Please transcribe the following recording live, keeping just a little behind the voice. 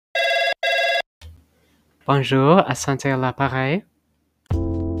Bonjour, Asante à l'appareil.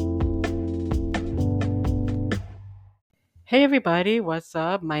 Hey everybody, what's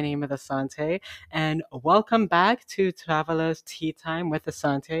up? My name is Asante, and welcome back to Traveler's Tea Time with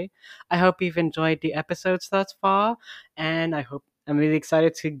Asante. I hope you've enjoyed the episodes thus far, and I'm really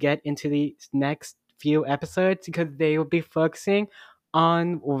excited to get into the next few episodes because they will be focusing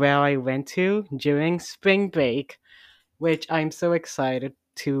on where I went to during spring break, which I'm so excited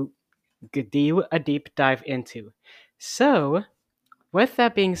to do a deep dive into. So, with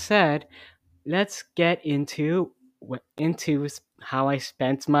that being said, let's get how I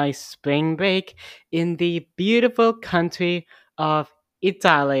spent my spring break in the beautiful country of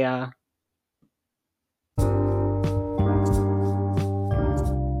Italia.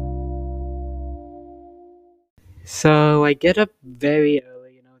 So I get up very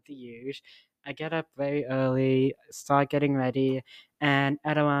early, the usual. I get up very early, start getting ready, and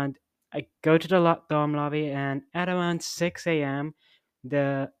at around I go to the dorm lobby, and at around 6 a.m.,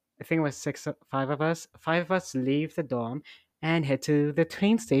 the I think it was five of us leave the dorm and head to the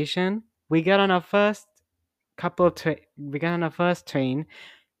train station. We get on our first train,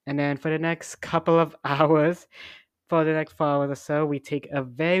 and then for the next couple of hours, for the next 4 hours or so, we take a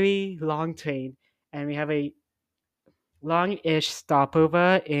very long train, and we have a long-ish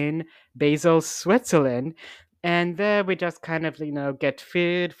stopover in Basel, Switzerland. And there we just kind of, get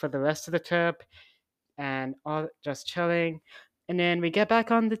food for the rest of the trip and all just chilling. And then we get back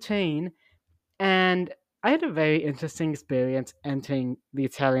on the train, and I had a very interesting experience entering the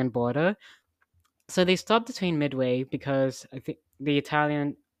Italian border. So they stopped the train midway because I think the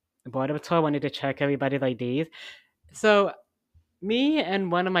Italian border patrol wanted to check everybody's IDs. So me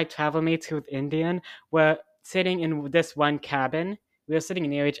and one of my travel mates who's Indian were sitting in this one cabin. We were sitting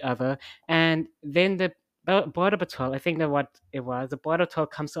near each other, and then the border patrol, I think that what it was, the border patrol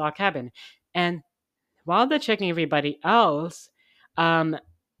comes to our cabin, and while they're checking everybody else, um,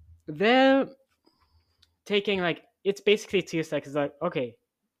 they're taking like it's basically 2 seconds. Like, okay,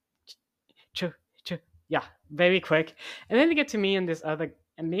 ch- ch- yeah, very quick, and then they get to me and this other,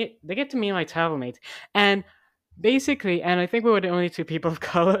 and they get to me and my travel mate, and basically, and I think we were the only two people of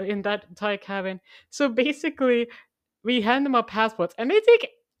color in that entire cabin. So basically, we hand them our passports, and they take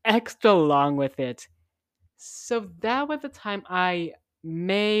extra long with it. So that was the time I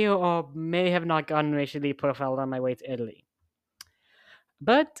may or may have not gotten racially profiled on my way to Italy.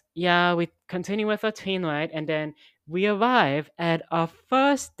 But yeah, we continue with our train ride, and then we arrive at our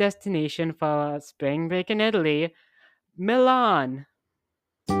first destination for our spring break in Italy, Milan.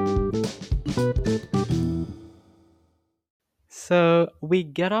 So we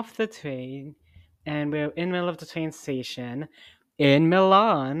get off the train, and we're in the middle of the train station in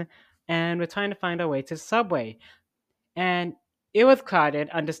Milan, and we're trying to find our way to the subway. And it was crowded,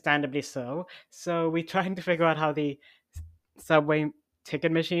 understandably so. So we trying to figure out how the subway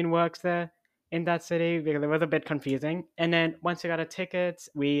ticket machine works there in that city because it was a bit confusing. And then once we got our tickets,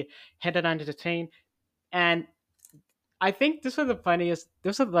 we headed onto the train, and I think this was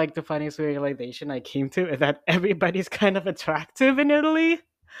like the funniest realization I came to is that everybody's kind of attractive in Italy.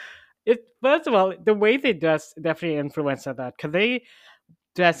 It first of all, the way they dress definitely influenced that because they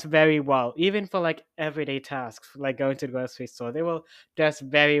dress very well, even for like everyday tasks, like going to the grocery store. They will dress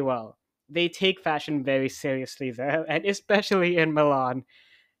very well. They take fashion very seriously there, and especially in Milan.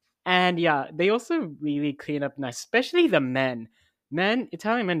 And yeah, they also really clean up nice, especially the men.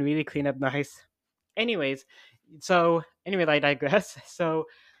 Italian men really clean up nice. Anyways, I digress. So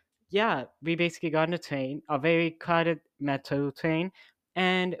yeah, we basically got on a train, a very crowded metro train,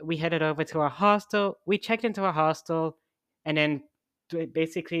 and we headed over to our hostel. We checked into our hostel, and then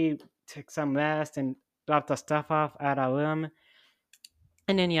basically took some rest and dropped our stuff off at our room.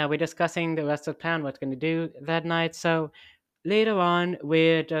 And then yeah, we're discussing the rest of the plan, what's going to do that night. So later on,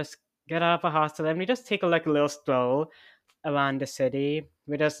 we just get out of our hostel and we just take a little stroll around the city.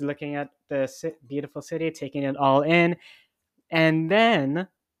 We're just looking at the beautiful city, taking it all in, and then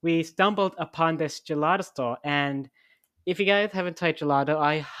we stumbled upon this gelato store. And if you guys haven't tried gelato,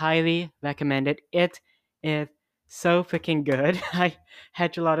 I highly recommend it. It is so freaking good. I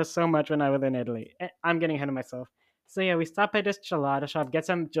had gelato so much when I was in Italy. I'm getting ahead of myself. So yeah, we stopped by this gelato shop, get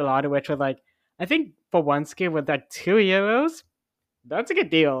some gelato, which was like, I think for one scoop was like €2. That's a good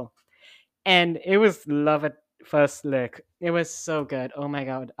deal. And it was love at first look. It was so good. Oh my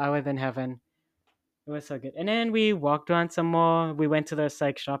god, I was in heaven. It was so good. And then we walked around some more. We went to this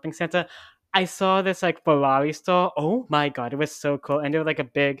like shopping center. I saw this like Ferrari store. Oh my god, it was so cool. And there was like a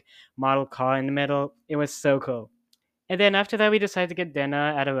big model car in the middle. It was so cool. And then after that, we decided to get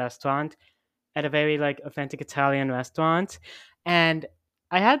dinner at a restaurant, at a very like authentic Italian restaurant. And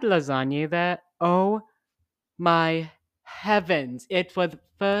I had lasagna there. Oh my heavens!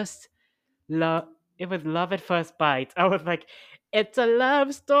 Love. It was love at first bite. I was like, "It's a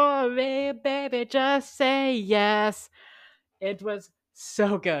love story, baby. Just say yes." It was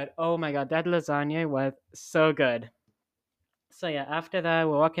so good. Oh my god, that lasagna was so good. So yeah, after that,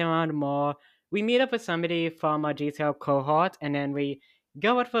 we're walking around more. We meet up with somebody from our GTL cohort, and then we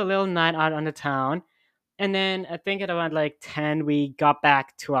go out for a little night out on the town. And then I think at around like 10, we got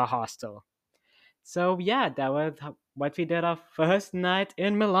back to our hostel. So yeah, that was what we did our first night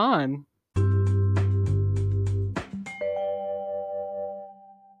in Milan.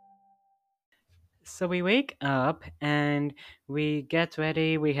 So we wake up and we get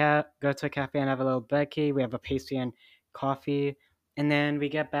ready. We have go to a cafe and have a little brekkie. We have a pastry and coffee, and then we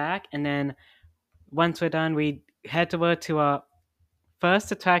get back. And then once we're done, we head over to our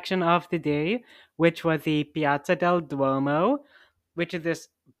first attraction of the day, which was the Piazza del Duomo, which is this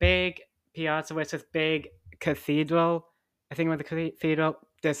big piazza with this big cathedral. I think it was the cathedral,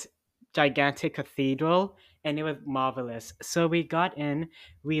 this gigantic cathedral, and it was marvelous. So we got in,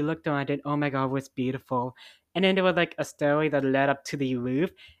 we looked around it. Oh my god, it was beautiful. And then there was like a stairway that led up to the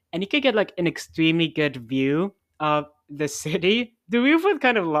roof, and you could get like an extremely good view of the city. The roof was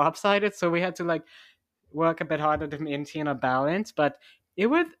kind of lopsided, so we had to like work a bit harder to maintain a balance, but it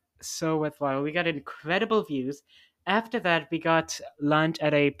was so worthwhile. We got incredible views. After that, we got lunch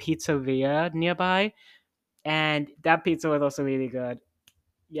at a pizzeria nearby, and that pizza was also really good.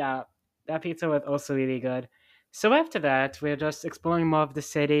 Yeah, that pizza was also really good. So after that, we're just exploring more of the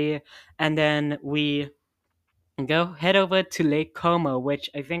city, and then we go head over to Lake Como, which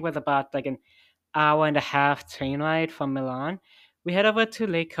I think was about like an hour and a half train ride from Milan. We head over to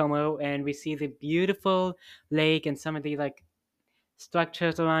Lake Como and we see the beautiful lake and some of the like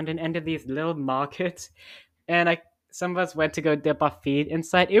structures around and enter these little markets. And like some of us went to go dip our feet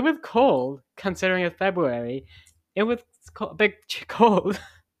inside. It was cold considering it's February. It was a bit cold.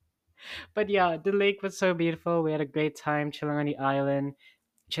 But yeah, the lake was so beautiful. We had a great time chilling on the island,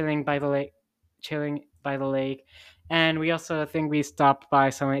 chilling by the lake, chilling by the lake. And we also think we stopped by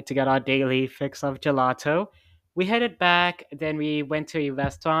somewhere to get our daily fix of gelato. We headed back, then we went to a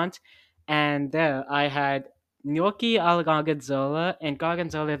restaurant, and there I had gnocchi al gorgonzola, and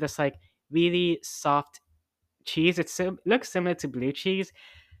gorgonzola is this like really soft cheese. Looks similar to blue cheese,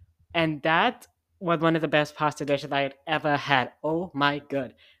 and that was one of the best pasta dishes I had ever had. Oh my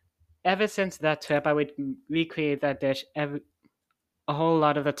god! Ever since that trip, I would recreate that dish a whole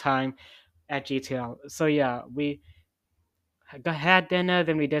lot of the time at GTL. So yeah, we had dinner,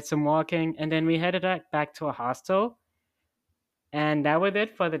 then we did some walking, and then we headed back to a hostel. And that was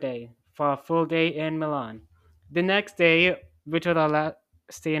it for the day, for a full day in Milan. The next day, which was our last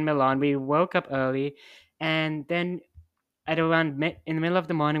stay in Milan, we woke up early, and then at around in the middle of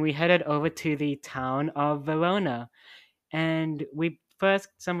the morning, we headed over to the town of Verona. And we first,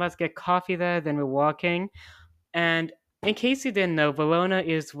 some of us get coffee there, then we're walking. And in case you didn't know, Verona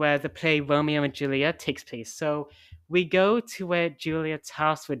is where the play Romeo and Juliet takes place. So we go to where Juliet's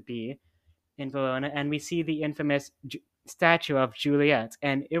house would be in Verona, and we see the infamous statue of Juliet.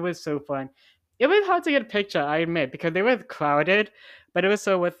 And it was so fun. It was hard to get a picture, I admit, because it was crowded, but it was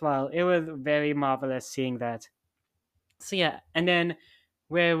so worthwhile. It was very marvelous seeing that. So yeah, and then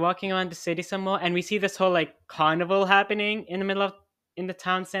we're walking around the city some more, and we see this whole like carnival happening in the middle of in the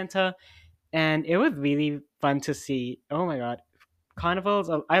town center, and it was really fun to see. Oh my god, carnivals!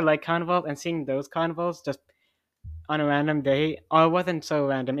 I like carnivals, and seeing those carnivals just on a random day. Oh, it wasn't so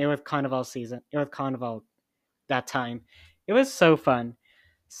random. It was carnival season. It was carnival that time. It was so fun.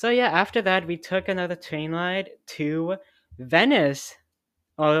 So yeah, after that, we took another train ride to Venice,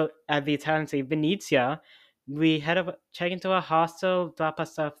 or at the Italian say Venezia. We head up, check into a hostel, drop our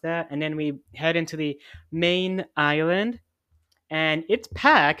stuff there, and then we head into the main island, and it's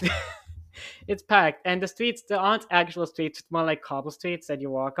packed. It's packed, and the streets there aren't actual streets; it's more like cobble streets that you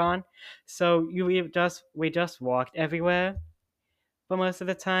walk on. So we just walked everywhere for most of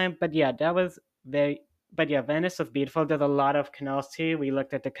the time. But yeah, that was very. But yeah, Venice was beautiful. There's a lot of canals too. We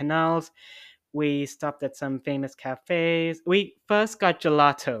looked at the canals. We stopped at some famous cafes. We first got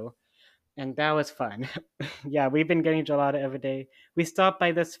gelato, and that was fun. Yeah, we've been getting gelato every day. We stopped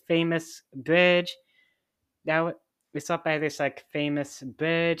by this famous bridge. We stopped by this like famous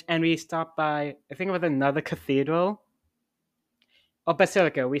bridge, and we stopped by I think it was another cathedral or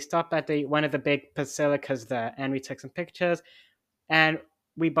basilica. We stopped at the one of the big basilicas there, and we took some pictures. And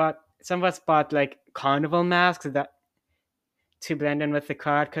we bought some of us bought like carnival masks that to blend in with the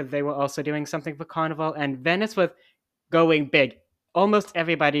crowd because they were also doing something for carnival. And Venice was going big. Almost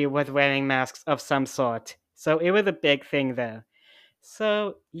everybody was wearing masks of some sort, so it was a big thing there.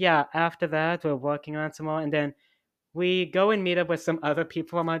 So yeah, after that we're working on some more, and then we go and meet up with some other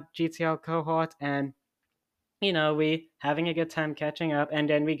people from our GTL cohort, and we having a good time catching up, and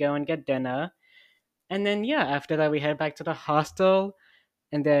then we go and get dinner, and then yeah, after that we head back to the hostel,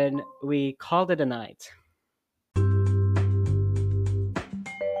 and then we called it a night.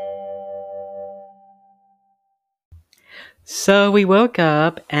 So we woke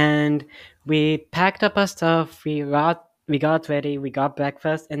up and we packed up our stuff. We got ready. We got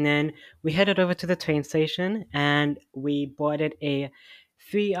breakfast, and then we headed over to the train station and we boarded a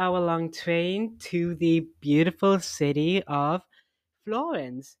 3 hour long train to the beautiful city of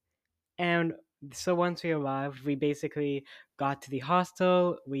Florence. And so once we arrived, we basically got to the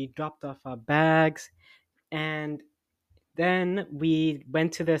hostel. We dropped off our bags, and then we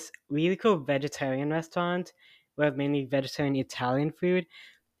went to this really cool vegetarian restaurant with mainly vegetarian Italian food.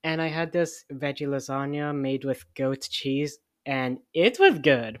 And I had this veggie lasagna made with goat cheese, and it was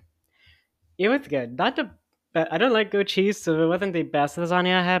good. It was good. Not the, but I don't like goat cheese, so it wasn't the best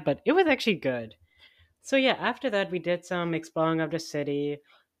lasagna I had, but it was actually good. So yeah, after that we did some exploring of the city.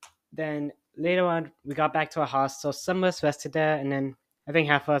 Then later on we got back to our hostel. Some of us rested there, and then I think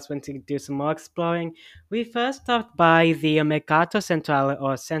half of us went to do some more exploring. We first stopped by the Mercato Centrale,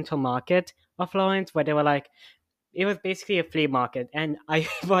 or Central Market of Florence, where they were like, it was basically a flea market, and I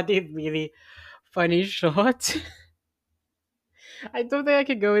bought a really funny short. I don't think I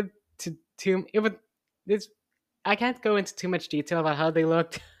could go into too. It would this. I can't go into too much detail about how they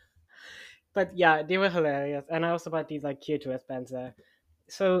looked, but yeah, they were hilarious. And I also bought these like cute wristbands there.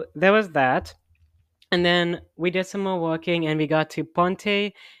 So there was that, and then we did some more walking, and we got to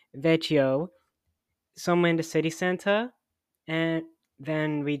Ponte Vecchio, somewhere in the city center, and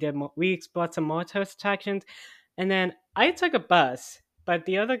then we explored some more tourist attractions, and then I took a bus, but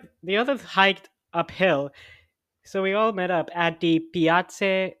the others hiked uphill. So we all met up at the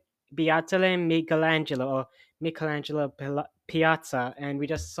Piazzale Michelangelo, or Piazza, and we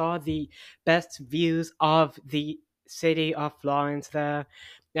just saw the best views of the city of Florence there.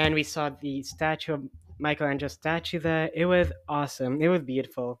 And we saw the statue of Michelangelo statue there. It was awesome. It was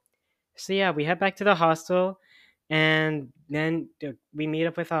beautiful. So yeah, we head back to the hostel, and then we meet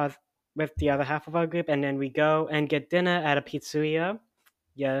up with the other half of our group, and then we go and get dinner at a pizzeria.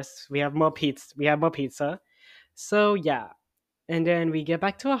 Yes, we have more pizza. We have more pizza. So yeah, and then we get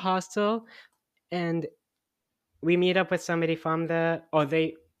back to a hostel, and we meet up with somebody from there, or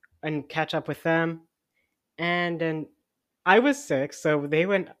they, and catch up with them. And then I was sick, so they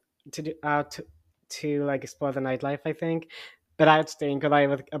went out to like explore the nightlife, I think. But I had staying because I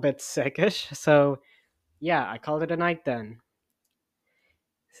was a bit sickish. So yeah, I called it a night then.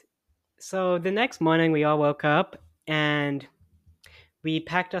 So the next morning, we all woke up and we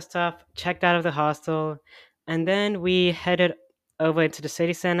packed our stuff, checked out of the hostel, and then we headed over into the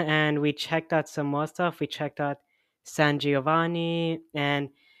city center and we checked out some more stuff. We checked out San Giovanni, and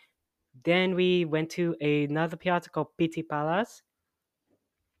then we went to another piazza called Pitti Palace,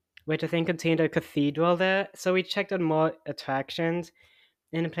 which I think contained a cathedral there. So we checked out more attractions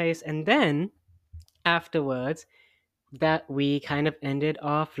in the place, and then afterwards, that we kind of ended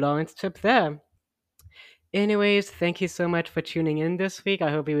our Florence trip there. Anyways, thank you so much for tuning in this week. I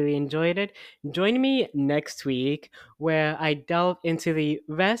hope you really enjoyed it. Join me next week where I delve into the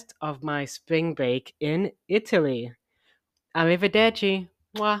rest of my spring break in Italy. Arrivederci.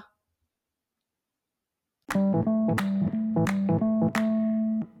 Mwah.